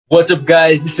What's up,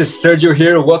 guys? This is Sergio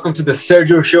here. Welcome to the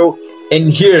Sergio Show.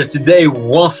 And here today,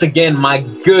 once again, my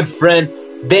good friend,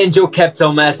 Danjo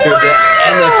Capital Master, the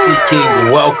NFT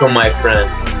King. Welcome, my friend.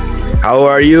 How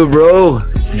are you, bro?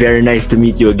 It's very nice to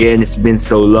meet you again. It's been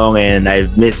so long and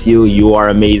I've missed you. You are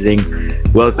amazing.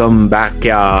 Welcome back.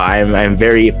 I'm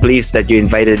very pleased that you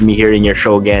invited me here in your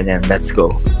show again, and let's go.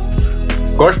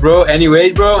 Of course, bro.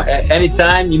 Anyways, bro,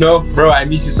 anytime, bro, I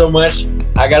miss you so much.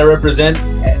 I gotta represent,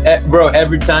 bro,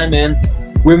 every time, man.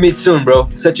 We'll meet soon, bro.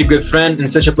 Such a good friend and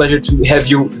such a pleasure to have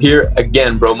you here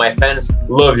again, bro. My fans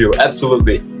love you,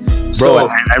 absolutely. Bro, So,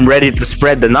 I'm ready to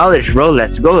spread the knowledge, bro.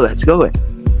 Let's go.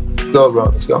 go, bro.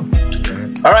 Let's go.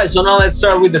 All right, so now let's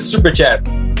start with the super chat.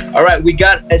 All right, we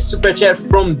got a super chat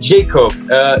from Jacob.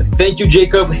 Thank you,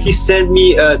 Jacob. He sent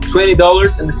me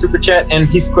 $20 in the super chat, and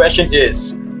his question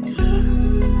is,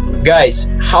 guys,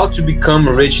 how to become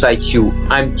rich like you?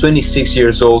 I'm 26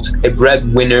 years old, a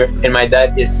breadwinner, and my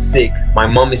dad is sick. My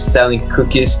mom is selling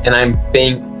cookies, and I'm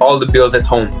paying all the bills at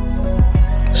home.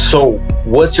 So,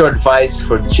 what's your advice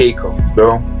for Jacob,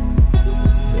 bro?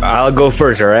 I'll go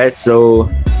first, all right? So,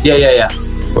 Yeah.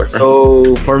 Of course.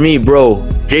 so for me, bro,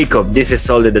 Jacob, this is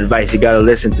solid advice. You gotta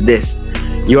listen to this.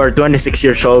 You are 26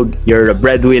 years old. You're a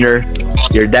breadwinner.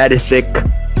 Your dad is sick.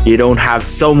 You don't have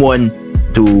someone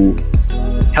to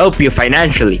help you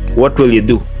financially. What will you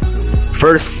do?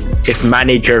 First is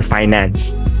manage your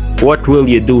finance. What will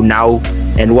you do now,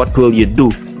 and what will you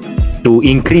do to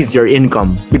increase your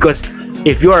income? Because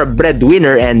if you are a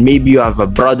breadwinner and maybe you have a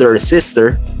brother or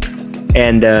sister,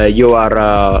 and you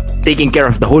are taking care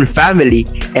of the whole family,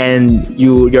 and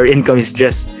your income is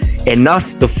just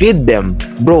enough to feed them,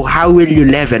 bro, how will you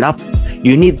level up?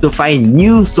 You need to find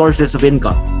new sources of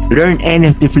income. Learn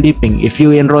NFT flipping. If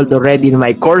you enrolled already in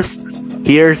my course,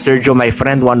 here, Sergio, my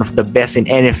friend, one of the best in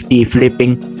NFT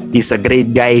flipping. He's a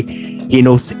great guy. He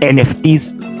knows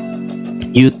NFTs.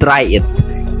 You try it.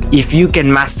 If you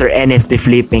can master NFT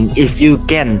flipping, if you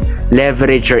can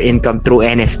leverage your income through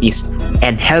NFTs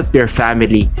and help your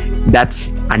family,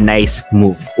 that's a nice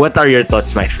move. What are your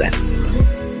thoughts, my friend?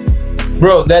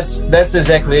 Bro, that's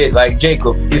exactly it. Like,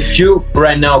 Jacob, if you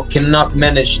right now cannot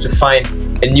manage to find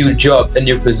a new job, a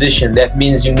new position, that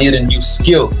means you need a new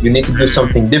skill. You need to do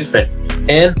something different.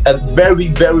 And a very,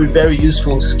 very, very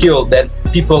useful skill that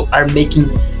people are making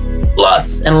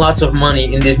lots and lots of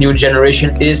money in this new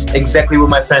generation is exactly what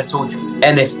my friend told you.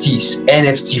 NFTs,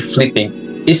 NFT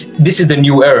flipping. This is the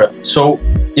new era. So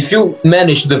if you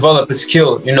manage to develop a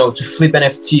skill, to flip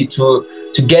NFT,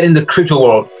 to get in the crypto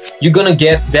world, you're gonna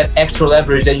get that extra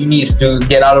leverage that you need to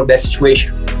get out of that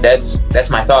situation.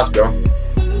 That's my thoughts, bro.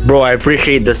 Bro, I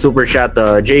appreciate the super chat,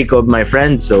 Jacob, my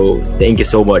friend. So thank you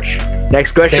so much.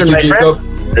 Next question, Thank you, my Jacob.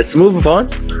 friend. Let's move on.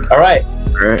 All right.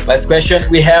 All right. Last question.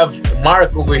 We have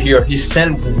Mark over here. He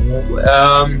sent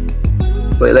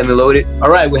wait, let me load it. All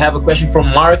right, we have a question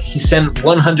from Mark. He sent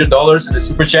 $100 in the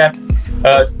super chat.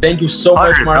 Thank you so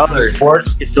much, Mark, for the support.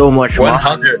 Thank you so much, Mark.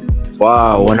 100.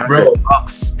 Wow, 100 Bro.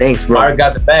 bucks. Thanks, bro. Mark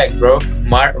got the bags, bro.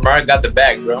 Mark got the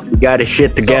bag, bro. You got his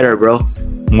shit together, bro.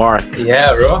 Mark.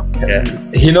 Yeah, bro. Yeah.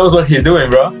 He knows what he's doing,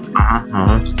 bro.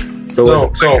 So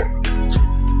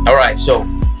all right. So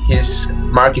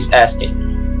Mark is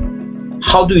asking,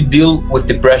 how do you deal with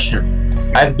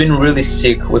depression? I've been really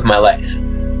sick with my life.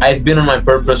 I've been on my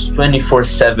purpose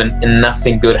 24/7 and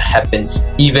nothing good happens,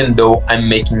 even though I'm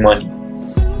making money.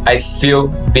 I feel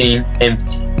being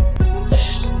empty.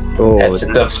 That's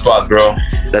a tough spot, bro.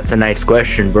 That's a nice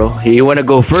question, bro. You want to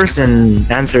go first and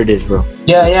answer this, bro?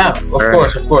 Yeah.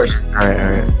 Of course.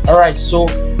 All right. So,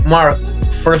 Mark,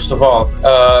 first of all,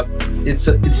 it's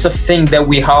a thing that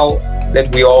we all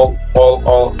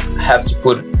have to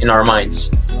put in our minds.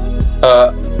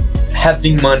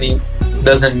 Having money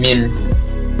doesn't mean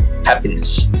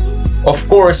happiness. Of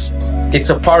course, it's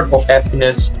a part of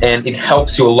happiness and it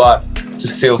helps you a lot to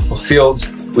feel fulfilled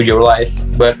with your life,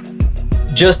 but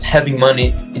just having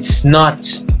money, it's not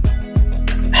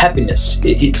happiness.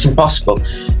 It's impossible.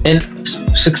 And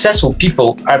successful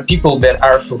people are people that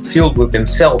are fulfilled with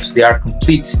themselves. They are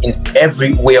complete in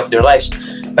every way of their lives.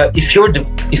 If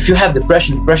you have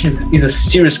depression is a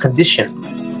serious condition.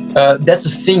 That's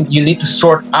a thing you need to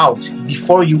sort out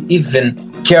before you even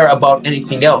care about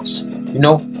anything else.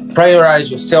 Prioritize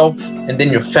yourself, and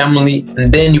then your family, and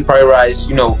then you prioritize,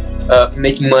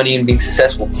 making money and being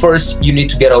successful. First, you need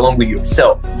to get along with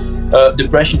yourself.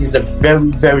 Depression is a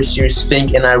very, very serious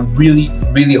thing, and I really,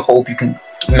 really hope you can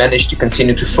manage to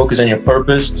continue to focus on your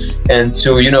purpose and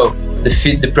to,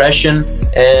 defeat depression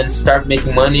and start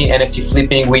making money. NFT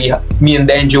flipping, me and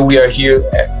Danjo, we are here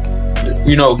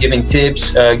giving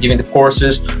tips, giving the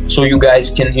courses, so you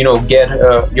guys can, get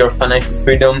your financial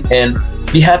freedom and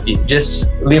be happy.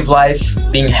 Just live life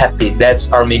being happy.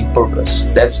 That's our main purpose.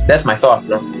 That's my thought,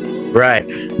 bro. Right.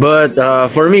 But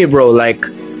for me, bro, like,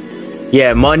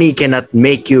 yeah, money cannot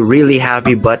make you really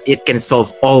happy, but it can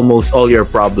solve almost all your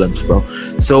problems, bro.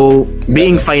 So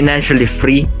being financially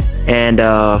free, and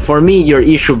for me, your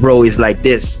issue, bro, is like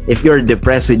this. If you're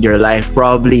depressed with your life,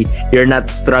 probably you're not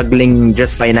struggling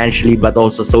just financially, but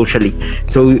also socially.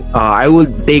 So I will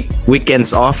take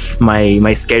weekends off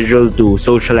my schedule to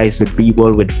socialize with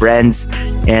people, with friends,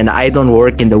 and I don't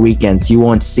work in the weekends. You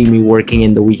won't see me working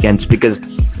in the weekends because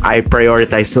I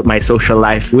prioritize my social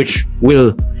life, which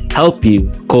will help you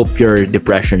cope your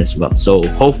depression as well. So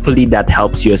hopefully that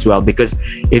helps you as well, because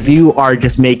if you are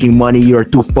just making money, you're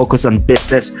too focused on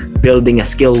business, building a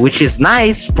skill, which is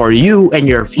nice for you and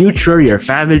your future, your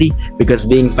family, because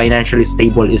being financially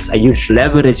stable is a huge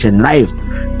leverage in life.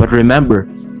 But remember,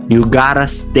 you gotta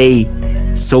stay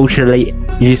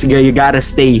you gotta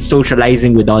stay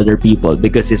socializing with other people,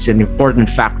 because it's an important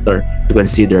factor to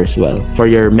consider as well for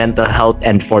your mental health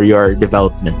and for your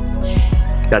development.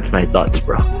 That's my thoughts,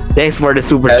 bro. Thanks for the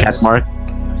super chat, Mark.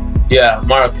 Yeah,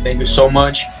 Mark, thank you so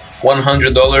much.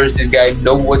 $100. This guy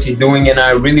knows what he's doing, and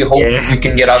I really hope we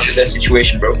can get out of that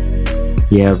situation, bro.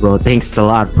 Yeah, bro. Thanks a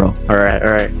lot, bro. All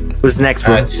right. Who's next,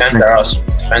 bro? Fans are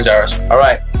awesome. All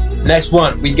right. Next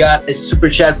one, we got a super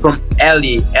chat from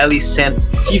Ellie. Ellie sent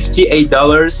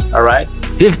 $58. All right.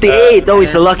 58. Oh,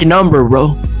 it's a lucky number,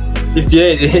 bro.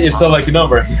 58. It's a lucky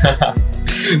number.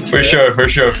 For sure.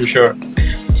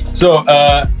 So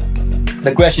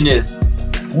the question is,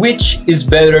 which is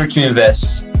better to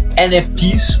invest,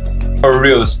 NFTs or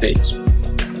real estate?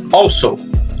 Also,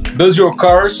 does your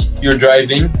cars you're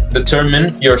driving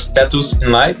determine your status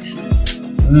in life?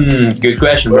 Good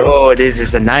question, bro. Oh, this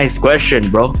is a nice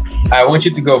question, bro. I want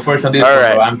you to go first on this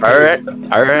one, bro.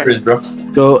 All right. Bro.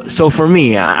 So for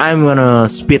me, I'm gonna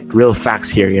spit real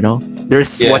facts here, you know?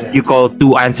 There's what you call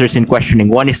two answers in questioning.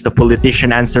 One is the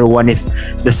politician answer, one is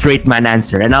the straight man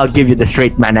answer. And I'll give you the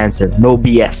straight man answer. No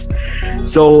BS.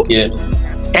 So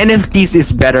NFTs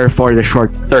is better for the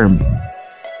short term.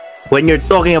 When you're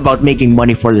talking about making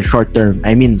money for the short term,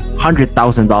 I mean $100,000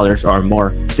 or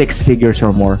more, 6 figures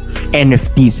or more,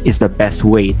 NFTs is the best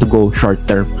way to go short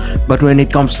term. But when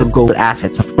it comes to gold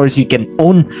assets, of course you can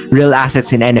own real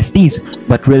assets in NFTs,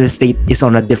 but real estate is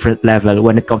on a different level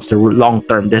when it comes to long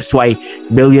term. That's why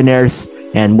billionaires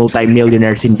and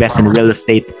multimillionaires invest in real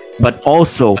estate. But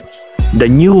also the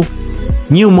new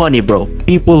money, bro.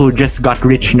 People who just got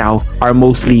rich now are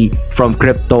mostly from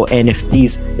crypto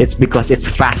NFTs. It's because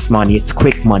it's fast money, it's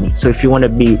quick money. So if you want to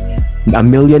be a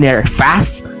millionaire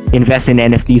fast, invest in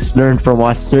NFTs. Learn from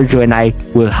us. Sergio and I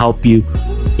will help you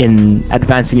in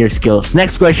advancing your skills.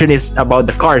 Next question is about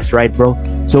the cars, right, bro?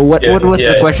 So what was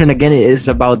the question again? Is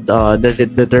about does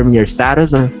it determine your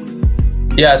status or?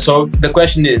 Yeah, so the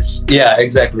question is,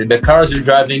 exactly. The cars you're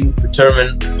driving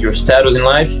determine your status in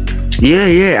life.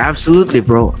 Yeah, absolutely,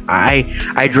 bro.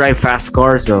 I drive fast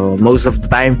cars, so most of the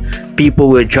time people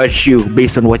will judge you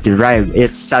based on what you drive.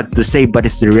 It's sad to say, but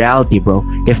it's the reality, bro.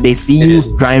 If they see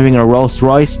you driving a Rolls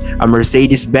Royce, a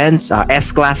Mercedes Benz,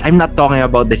 S-Class, I'm not talking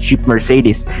about the cheap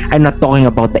Mercedes. I'm not talking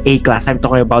about the A-Class. I'm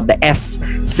talking about the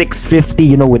S650,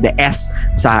 you know, with the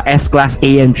S-Class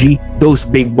AMG, those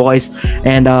big boys.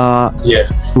 And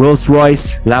Rolls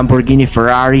Royce, Lamborghini,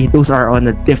 Ferrari, those are on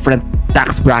a different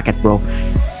tax bracket, bro.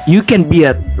 You can be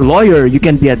a lawyer, you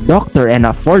can be a doctor and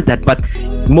afford that, but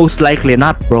most likely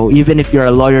not, bro. Even if you're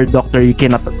a lawyer, doctor, you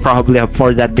cannot probably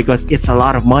afford that because it's a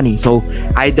lot of money. So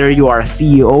either you are a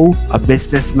CEO, a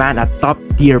businessman, a top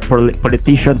tier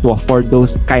politician to afford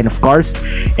those kind of cars,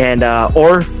 and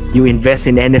or you invest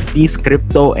in NFTs,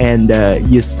 crypto, and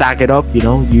you stack it up, you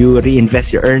know, you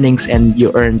reinvest your earnings and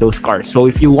you earn those cars. So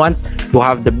if you want to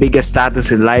have the biggest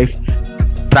status in life,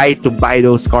 try to buy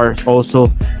those cars.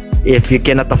 Also, if you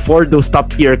cannot afford those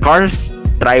top tier cars,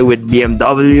 try with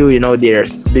BMW. You know,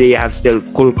 they have still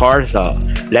cool cars,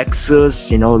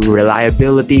 Lexus, you know,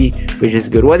 reliability, which is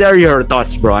good. What are your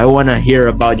thoughts, bro? I want to hear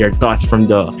about your thoughts from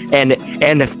the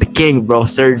NFT king, bro,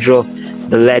 Sergio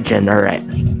the legend. All right,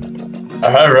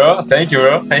 bro. Thank you,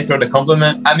 bro. Thank you for the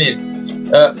compliment. I mean,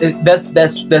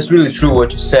 that's really true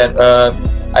what you said.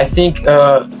 I think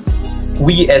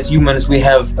we as humans, we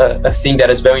have a thing that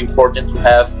is very important to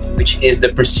have, which is the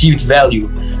perceived value.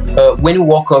 When you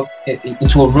walk up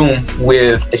into a room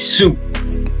with a suit,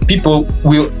 people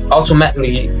will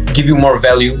automatically give you more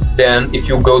value than if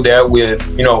you go there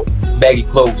with, you know, baggy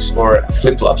clothes or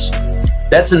flip-flops.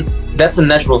 That's a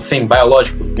natural thing,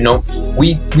 biological. You know,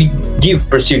 we give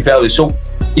perceived value. So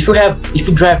if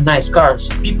you drive nice cars,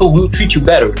 people will treat you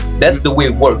better. That's the way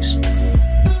it works.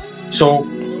 So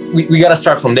we got to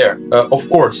start from there. Of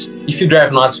course, if you drive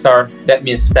an Oscar, that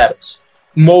means status.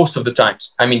 Most of the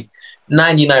times. I mean,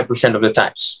 99% of the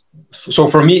times. So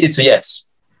for me, it's a yes.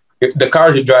 The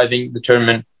cars you're driving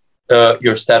determine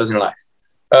your status in life.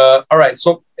 All right.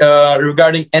 So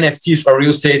regarding NFTs or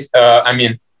real estate, I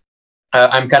mean,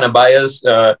 I'm kind of biased.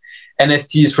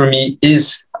 NFTs for me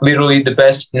is literally the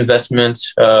best investment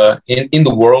in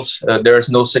the world. There is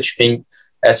no such thing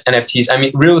as NFTs. I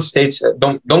mean, real estate.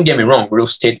 Don't get me wrong. Real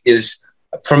estate is,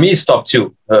 for me, it's top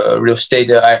two. Real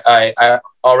estate. I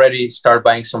already started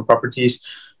buying some properties,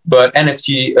 but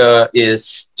NFT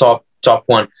is top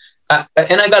one.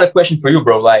 And I got a question for you,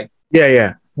 bro. Like,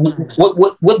 yeah.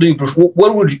 What do you prefer?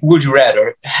 What would you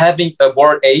rather, having a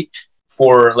Bored Ape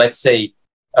for, let's say,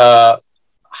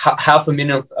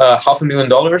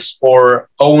 $500,000, or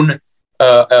own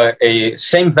a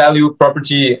same value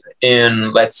property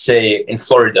in, let's say, in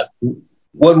Florida?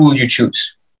 What would you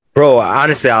choose? Bro,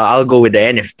 honestly, I'll go with the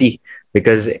NFT,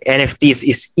 because NFTs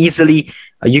is easily,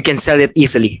 you can sell it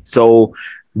easily. So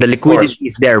the liquidity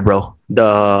is there, bro.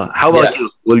 How about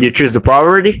you? Will you choose the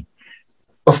property?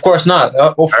 Of course not.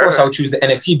 Of course, I'll choose the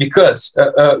NFT because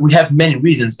we have many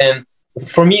reasons. And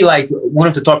for me, like, one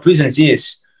of the top reasons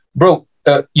is, bro,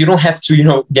 you don't have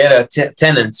to, get a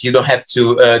tenant. You don't have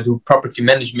to do property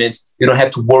management. You don't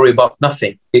have to worry about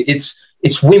nothing.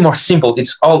 It's way more simple.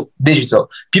 It's all digital.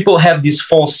 People have this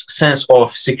false sense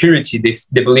of security. They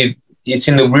believe it's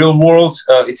in the real world,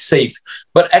 it's safe.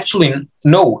 But actually,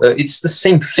 no, it's the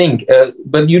same thing.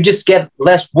 But you just get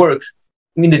less work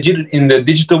in the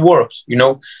digital world,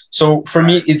 So for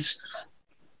me, it's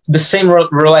the same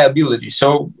reliability.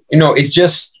 So, it's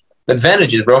just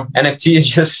advantages, bro. NFT is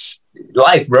just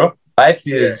life, bro. Life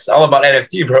is all about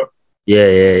NFT, bro. Yeah,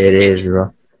 it is,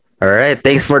 bro. All right.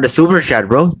 Thanks for the super chat,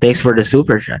 bro. Thanks for the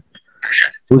super chat.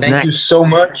 Thank you so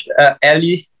much,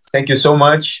 Ellie. Thank you so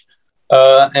much.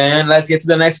 And let's get to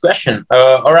the next question.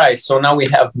 All right. So now we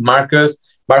have Marcus.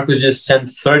 Marcus just sent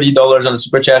 $30 on the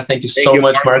super chat. Thank you so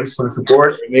much, Marcus, for the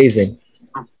support. Amazing.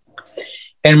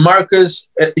 And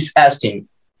Marcus is asking,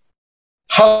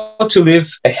 how to live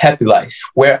a happy life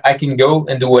where I can go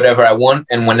and do whatever I want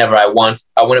and whenever I want.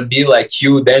 I want to be like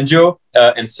you, Danjo,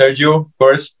 and Sergio, of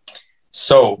course.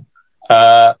 So,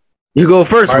 you go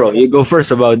first, Marcus, bro. You go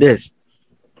first about this.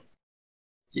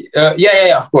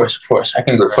 Yeah. Of course. I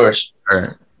can go first.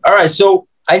 All right. So,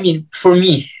 I mean, for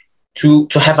me, to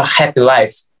have a happy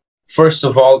life, first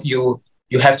of all, you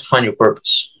have to find your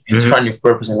purpose. You have to find your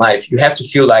purpose in life. You have to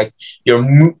feel like you're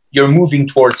moving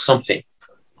towards something.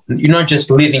 You're not just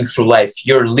living through life.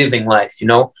 You're living life.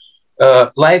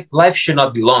 Life should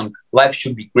not be long. Life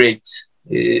should be great.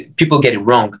 People get it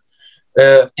wrong,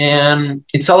 and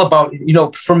it's all about,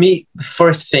 for me, the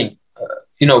first thing,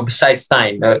 besides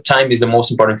time. Time is the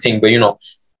most important thing. But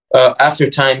after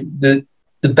time, the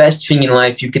best thing in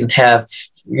life you can have,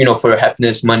 for your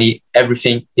happiness, money,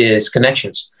 everything, is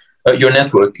connections. Your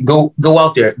network. Go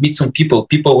out there, meet some people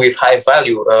with high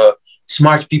value,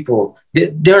 smart people.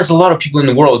 There's a lot of people in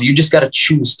the world. You just got to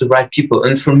choose the right people.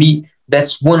 And for me,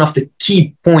 that's one of the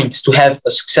key points to have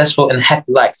a successful and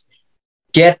happy life.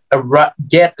 Get a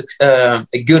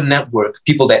good network,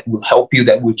 people that will help you,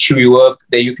 that will cheer you up,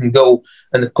 that you can go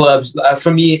in the clubs.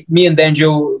 For me and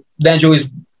Danjo is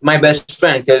my best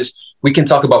friend, because we can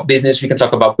talk about business, we can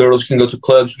talk about girls, we can go to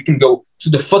clubs, we can go to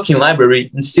the fucking library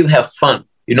and still have fun,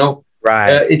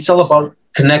 Right. It's all about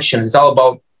connections. It's all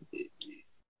about,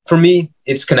 for me,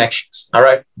 it's connections. All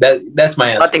right. That's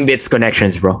my answer. Nothing beats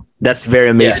connections, bro. That's very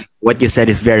amazing. Yeah. What you said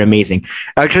is very amazing.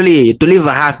 Actually, to live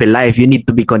a happy life, you need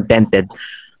to be contented.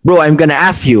 Bro, I'm going to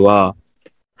ask you,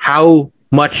 how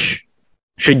much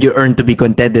should you earn to be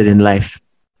contented in life?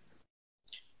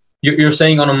 You're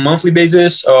saying on a monthly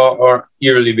basis or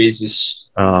yearly basis?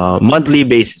 Monthly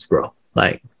basis, bro.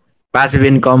 Like passive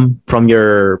income from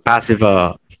your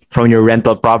from your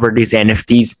rental properties,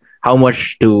 NFTs. How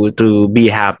much to be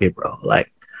happy, bro? Like,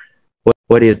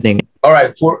 what do you think? All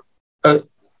right,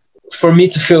 for me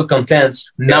to feel content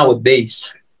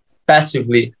nowadays,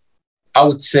 passively, I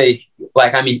would say,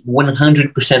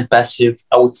 100% passive.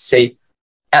 I would say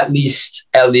at least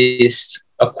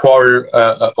a quarter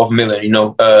of million.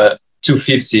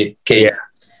 $250K. Yeah.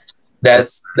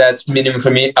 That's minimum for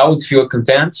me. I would feel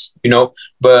content.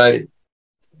 But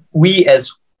we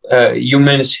as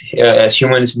humans,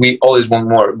 we always want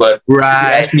more. But right.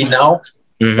 If you ask me now,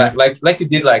 like you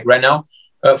did, like right now,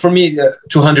 for me,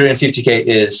 250K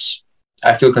is,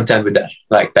 I feel content with that,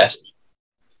 like passive.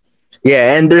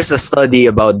 Yeah, and there's a study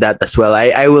about that as well.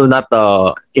 I will not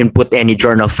input any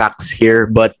journal facts here,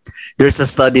 but there's a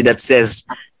study that says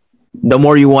the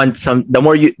more you want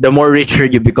the more richer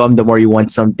you become, the more you want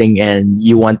something, and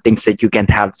you want things that you can't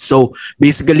have. So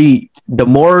basically, the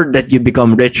more that you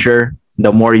become richer,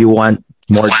 the more you want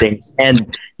more things,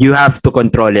 and you have to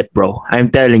control it, bro. I'm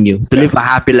telling you, to live a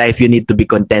happy life, you need to be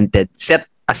contented. Set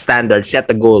a standard, set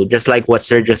a goal, just like what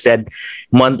Sergio said.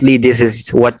 Monthly, this is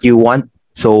what you want.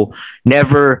 So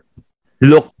never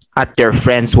look at your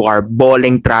friends who are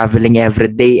balling, traveling every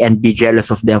day, and be jealous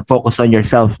of them. Focus on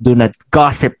yourself. Do not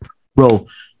gossip, bro.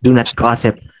 Do not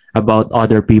gossip about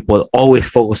other people. Always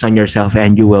focus on yourself,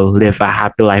 and you will live a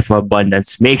happy life of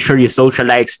abundance. Make sure you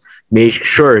socialize. Make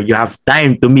sure you have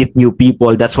time to meet new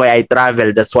people. That's why I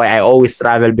travel. That's why I always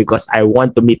travel, because I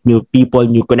want to meet new people,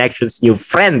 new connections, new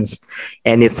friends,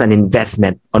 and it's an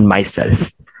investment on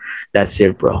myself. That's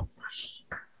it, bro.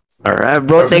 All right,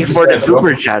 bro. Thanks for the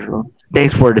super chat, bro.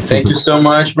 Thanks for the super. Thank you so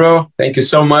much, bro. Thank you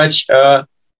so much. All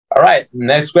right,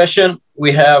 next question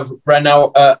we have right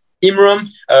now. Imran,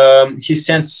 he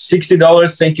sent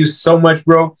 $60. Thank you so much,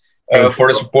 bro, for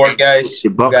the support, guys.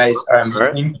 You guys are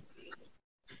amazing.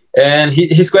 And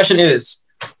his question is,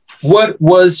 what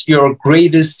was your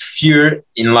greatest fear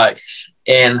in life,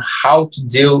 and how to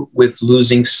deal with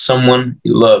losing someone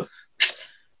you love?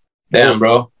 Damn,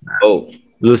 bro. Oh,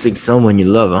 losing someone you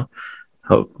love, huh?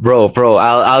 Oh, bro,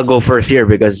 I'll go first here,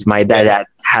 because my dad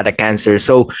had a cancer.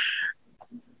 So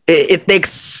it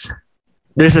takes,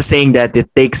 there's a saying that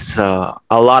it takes a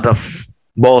lot of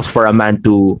balls for a man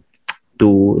to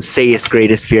say his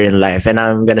greatest fear in life, and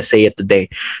I'm gonna say it today.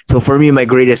 So for me, my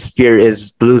greatest fear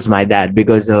is to lose my dad,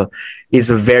 because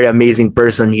he's a very amazing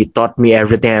person. He taught me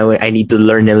everything I need to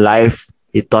learn in life.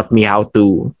 He taught me how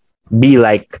to be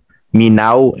like me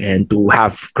now, and to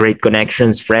have great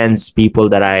connections, friends, people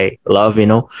that I love, you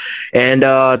know. And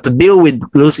to deal with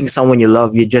losing someone you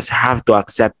love, you just have to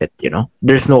accept it, you know.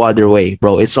 There's no other way,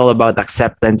 bro. It's all about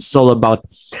acceptance. It's all about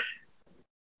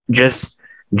just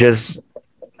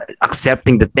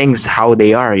accepting the things how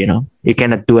they are, you know. You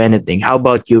cannot do anything. How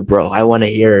about you, bro? I want to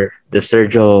hear the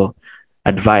Sergio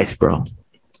advice, bro.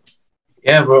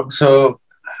 Yeah, bro. So,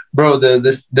 bro,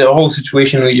 the whole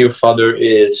situation with your father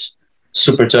is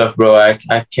super tough, bro. I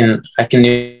can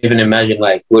even imagine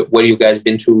like what you guys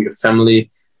been through with your family.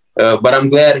 But I'm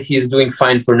glad he's doing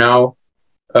fine for now.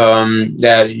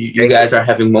 That you guys are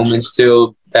having moments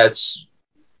still. That's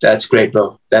great,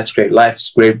 bro. That's great. Life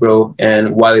is great, bro.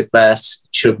 And while it lasts,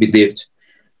 it should be lived.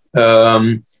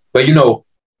 But you know,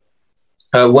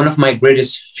 one of my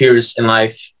greatest fears in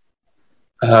life,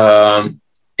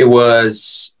 it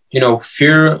was, you know,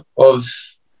 fear of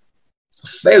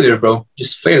failure, bro.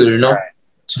 Just failure, you know,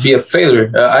 to be a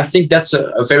failure. I think that's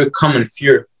a very common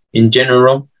fear in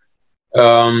general.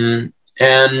 And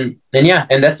yeah,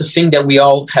 and that's a thing that we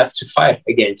all have to fight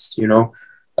against, you know.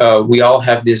 We all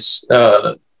have this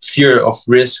fear of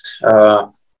risk,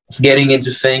 of getting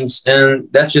into things, and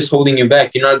that's just holding you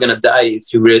back. You're not gonna die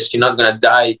if you risk. You're not gonna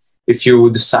die if you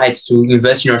decide to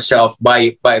invest in yourself,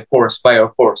 buy a course, buy your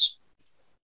course.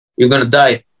 You're gonna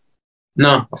die.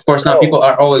 No, of course not. People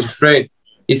are always afraid.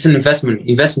 It's an investment.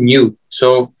 Invest in you.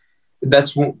 So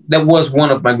that was one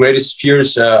of my greatest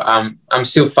fears. I'm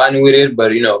still fighting with it,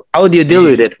 but you know. How do you deal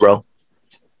with it, bro?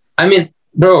 I mean,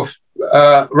 bro,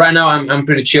 right now I'm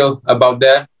pretty chill about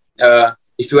that.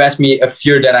 If you ask me a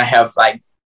fear that I have, like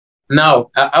now,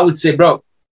 I would say, bro,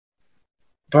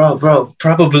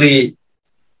 probably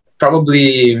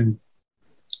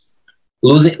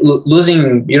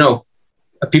losing, you know,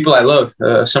 people I love,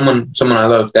 someone I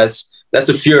love. That's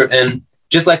a fear, and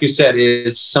just like you said,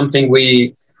 it's something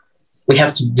we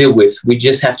have to deal with. We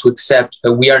just have to accept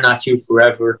that we are not here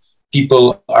forever.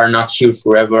 People are not here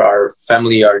forever. Our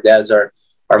family, our dads, our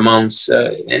moms,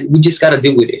 and we just gotta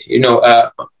deal with it. You know,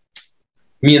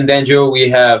 me and Danjo, we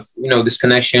have, you know, this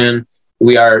connection.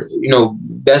 We are, you know,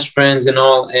 best friends and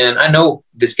all. And I know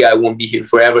this guy won't be here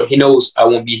forever. He knows I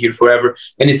won't be here forever.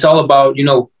 And it's all about, you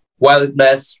know, while it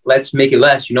lasts, let's make it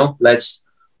last. You know, let's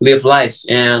live life,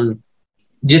 and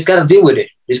just gotta deal with it.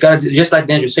 Just like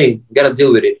Danjo said, you gotta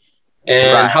deal with it.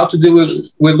 And how to deal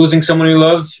with losing someone you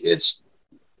love, it's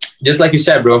just like you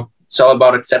said, bro. It's all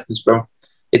about acceptance, bro.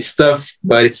 It's tough,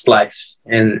 but it's life,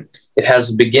 and it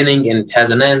has a beginning and it has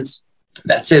an end.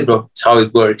 That's it, bro. It's how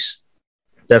it works.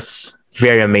 That's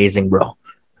very amazing, bro.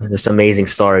 That's an amazing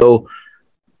story. So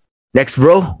next,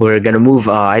 bro, we're gonna move.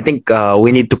 I think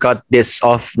we need to cut this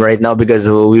off right now, because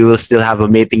we will still have a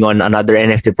meeting on another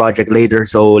NFT project later.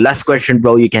 So last question,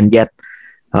 bro. You can get.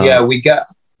 Yeah, we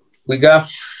got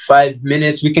 5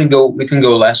 minutes. We can go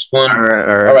last one.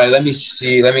 All right. Let me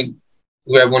see. Let me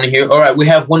grab one here. All right, we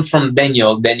have one from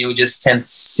Daniel. Daniel just sent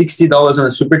 $60 on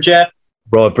the super chat.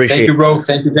 Bro, appreciate it. Thank you, bro.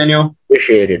 Thank you, Daniel.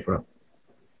 Appreciate it, bro.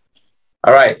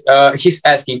 All right. He's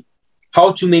asking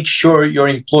how to make sure your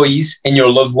employees and your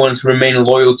loved ones remain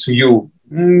loyal to you.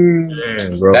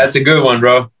 Bro. That's a good one,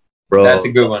 bro. That's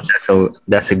a good one.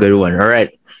 That's a good one. All right.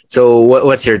 So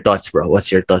what's your thoughts, bro?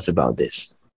 What's your thoughts about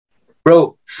this?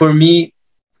 Bro, for me,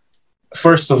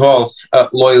 first of all,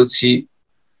 loyalty.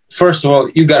 First of all,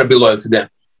 you gotta be loyal to them.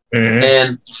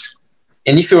 And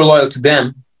if you're loyal to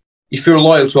them, if you're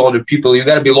loyal to other people, you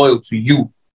gotta be loyal to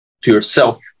you, to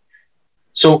yourself.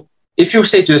 So if you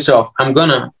say to yourself, I'm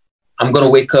gonna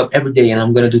wake up every day and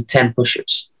I'm gonna do 10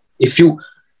 push-ups. If you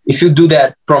do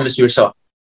that promise to yourself,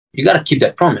 you gotta keep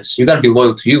that promise. You gotta be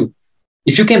loyal to you.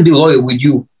 If you can be loyal with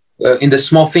you in the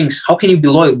small things, how can you be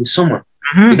loyal with someone?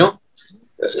 You know,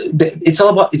 it's all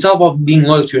about being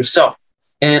loyal to yourself.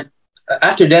 And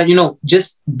after that, you know,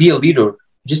 just be a leader.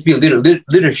 Just be a leader.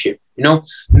 Leadership. You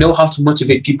know how to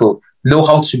motivate people. Know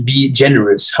how to be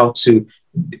generous. How to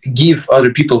give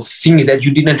other people things that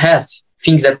you didn't have,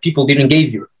 things that people didn't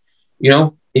give you. You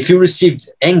know, if you received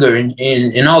anger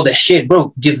and all that shit,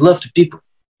 bro, give love to people.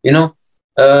 You know,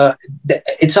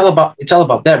 it's all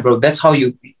about that, bro. That's how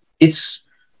you. It's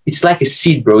like a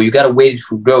seed, bro. You gotta wait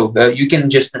for it to grow. You can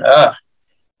just now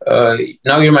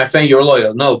you're my friend, you're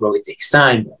loyal. No, bro, it takes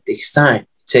time. It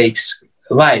takes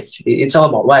life. It's all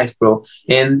about life, bro.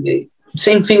 And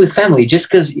same thing with family. Just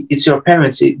because it's your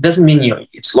parents, it doesn't mean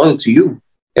it's loyal to you.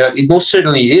 It most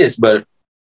certainly is, but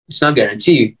it's not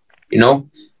guaranteed. You know,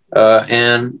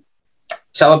 and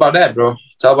it's all about that, bro.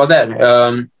 It's all about that.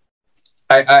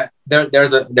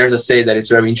 There's a say that is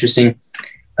very interesting,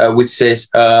 which says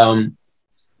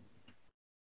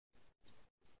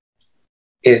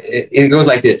it goes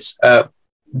like this: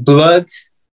 blood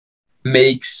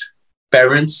makes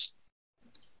parents,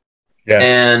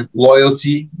 and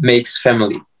loyalty makes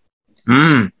family.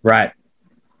 Right.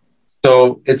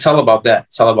 So it's all about that.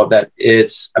 It's all about that.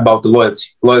 It's about the loyalty.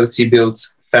 Loyalty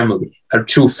builds family, a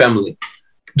true family.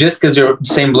 Just because you're the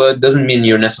same blood doesn't mean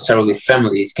you're necessarily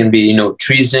family. It can be, you know,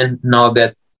 treason and all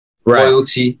that. Right.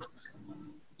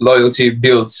 Loyalty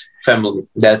builds family.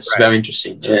 That's very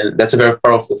interesting, and that's a very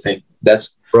powerful thing.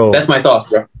 That's my thoughts,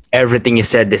 bro. Everything you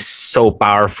said is so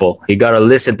powerful. You gotta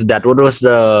listen to that. What was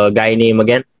the guy name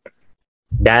again?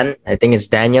 Dan? I think it's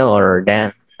Daniel or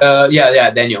Dan.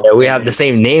 Yeah, Daniel. Yeah, we have the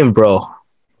same name, bro.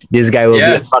 This guy will be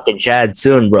a fucking Chad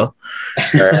soon, bro.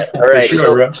 All right.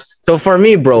 Sure, so for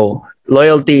me, bro,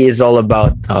 loyalty is all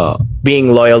about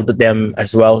being loyal to them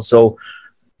as well. So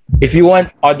if you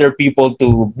want other people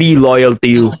to be loyal to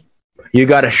you, you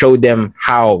gotta show them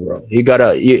how, bro.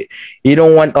 You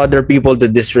don't want other people to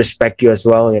disrespect you as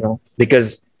well, you know,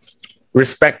 because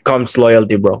respect comes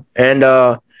loyalty, bro. And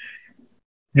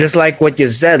just like what you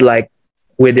said, like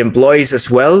with employees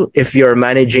as well, if you're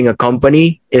managing a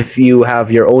company, if you have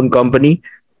your own company,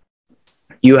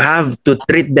 you have to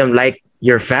treat them like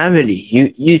your family.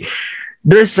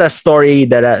 There's a story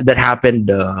that happened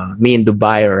me in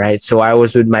Dubai, right? So I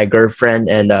was with my girlfriend,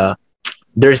 and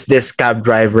there's this cab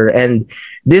driver, and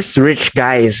this rich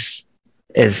guy is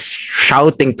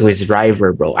shouting to his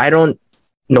driver, bro. I don't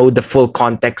know the full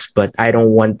context, but I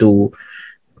don't want to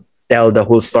tell the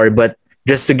whole story. But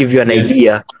just to give you an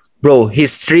idea, bro,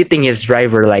 he's treating his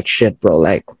driver like shit, bro.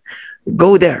 Like,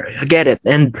 go there, get it.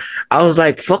 And I was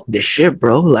like, fuck this shit,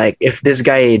 bro. Like, if this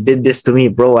guy did this to me,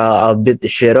 bro, I'll beat the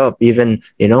shit up, even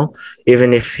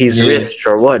if he's rich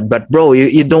or what. But bro,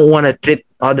 you don't want to treat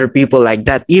other people like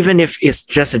that, even if it's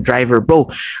just a driver, bro.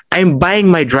 I'm buying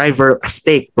my driver a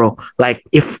steak, bro. Like,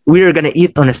 if we're gonna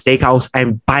eat on a steakhouse,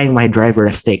 I'm buying my driver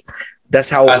a steak. That's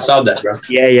how I saw that, bro.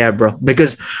 Yeah, bro.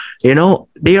 Because you know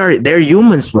they're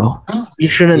humans, bro. You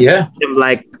shouldn't treat them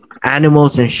like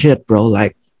animals and shit, bro.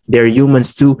 Like, they're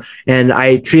humans too. And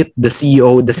I treat the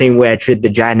CEO the same way I treat the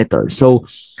janitor. So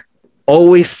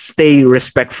always stay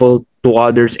respectful to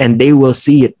others, and they will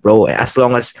see it, bro. As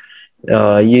long as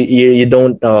you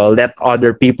don't let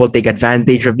other people take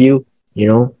advantage of you, you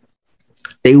know,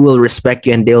 they will respect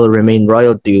you and they'll remain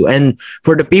loyal to you. And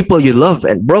for the people you love,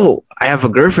 and bro, I have a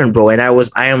girlfriend, bro, and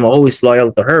I am always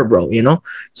loyal to her, bro, you know.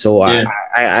 So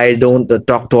I don't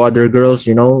talk to other girls,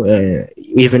 you know.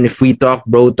 Even if we talk,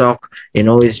 bro talk, you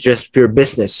know, it's just pure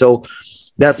business. So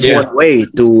that's one way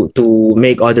to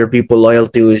make other people loyal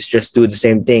to you, is just do the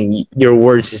same thing. Your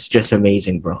words is just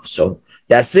amazing, bro. So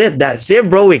that's it,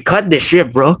 bro. We cut this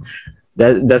shit, bro.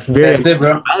 That's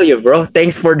value, bro.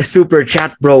 Thanks for the super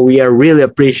chat, bro. We are really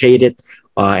appreciate it.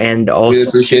 And also really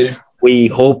appreciate it. We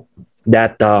hope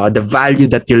that the value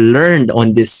that you learned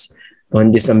on this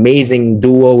amazing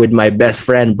duo with my best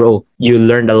friend, bro, you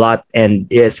learned a lot, and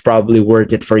it's probably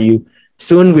worth it for you.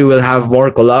 Soon we will have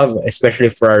more collab, especially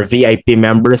for our VIP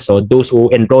members. So those who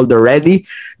enrolled already,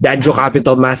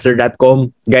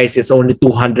 danjocapitalmaster.com. Guys, it's only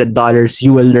 $200.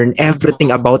 You will learn everything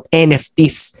about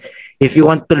NFTs. If you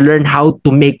want to learn how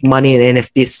to make money in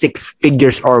NFTs, 6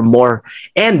 figures or more,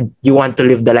 and you want to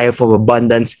live the life of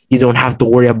abundance, you don't have to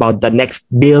worry about the next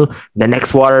bill, the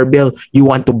next water bill. You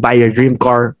want to buy your dream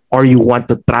car, or you want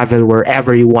to travel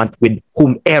wherever you want with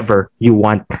whomever you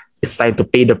want. It's time to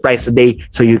pay the price today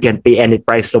so you can pay any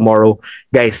price tomorrow.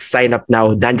 Guys, sign up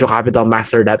now,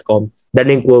 danjocapitalmaster.com. The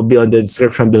link will be on the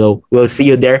description below. We'll see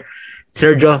you there.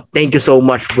 Sergio, thank you so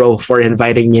much, bro, for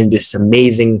inviting me in this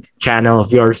amazing channel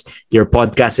of yours. Your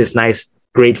podcast is nice.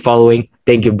 Great following.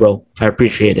 Thank you, bro. I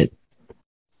appreciate it.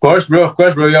 Of course, bro. Of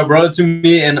course, bro. You're a brother to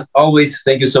me. And always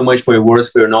thank you so much for your words,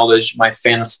 for your knowledge. My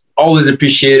fans always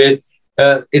appreciate it.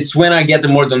 It's when I get the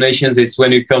more donations. It's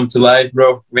when you come to live,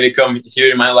 bro. When you come here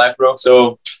in my life, bro.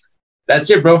 So that's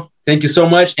it, bro. Thank you so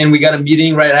much. And we got a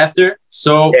meeting right after.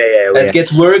 So let's get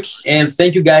to work. And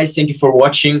thank you, guys. Thank you for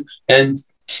watching. And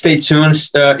stay tuned.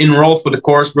 Enroll for the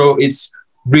course, bro. It's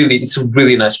a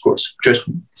really nice course.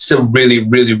 It's a really,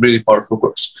 really, really powerful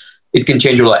course. It can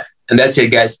change your life. And that's it,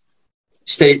 guys.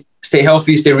 Stay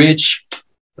healthy, stay rich.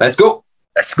 Let's go.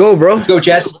 Let's go, bro. Let's go,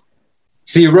 chat.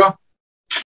 See you, bro.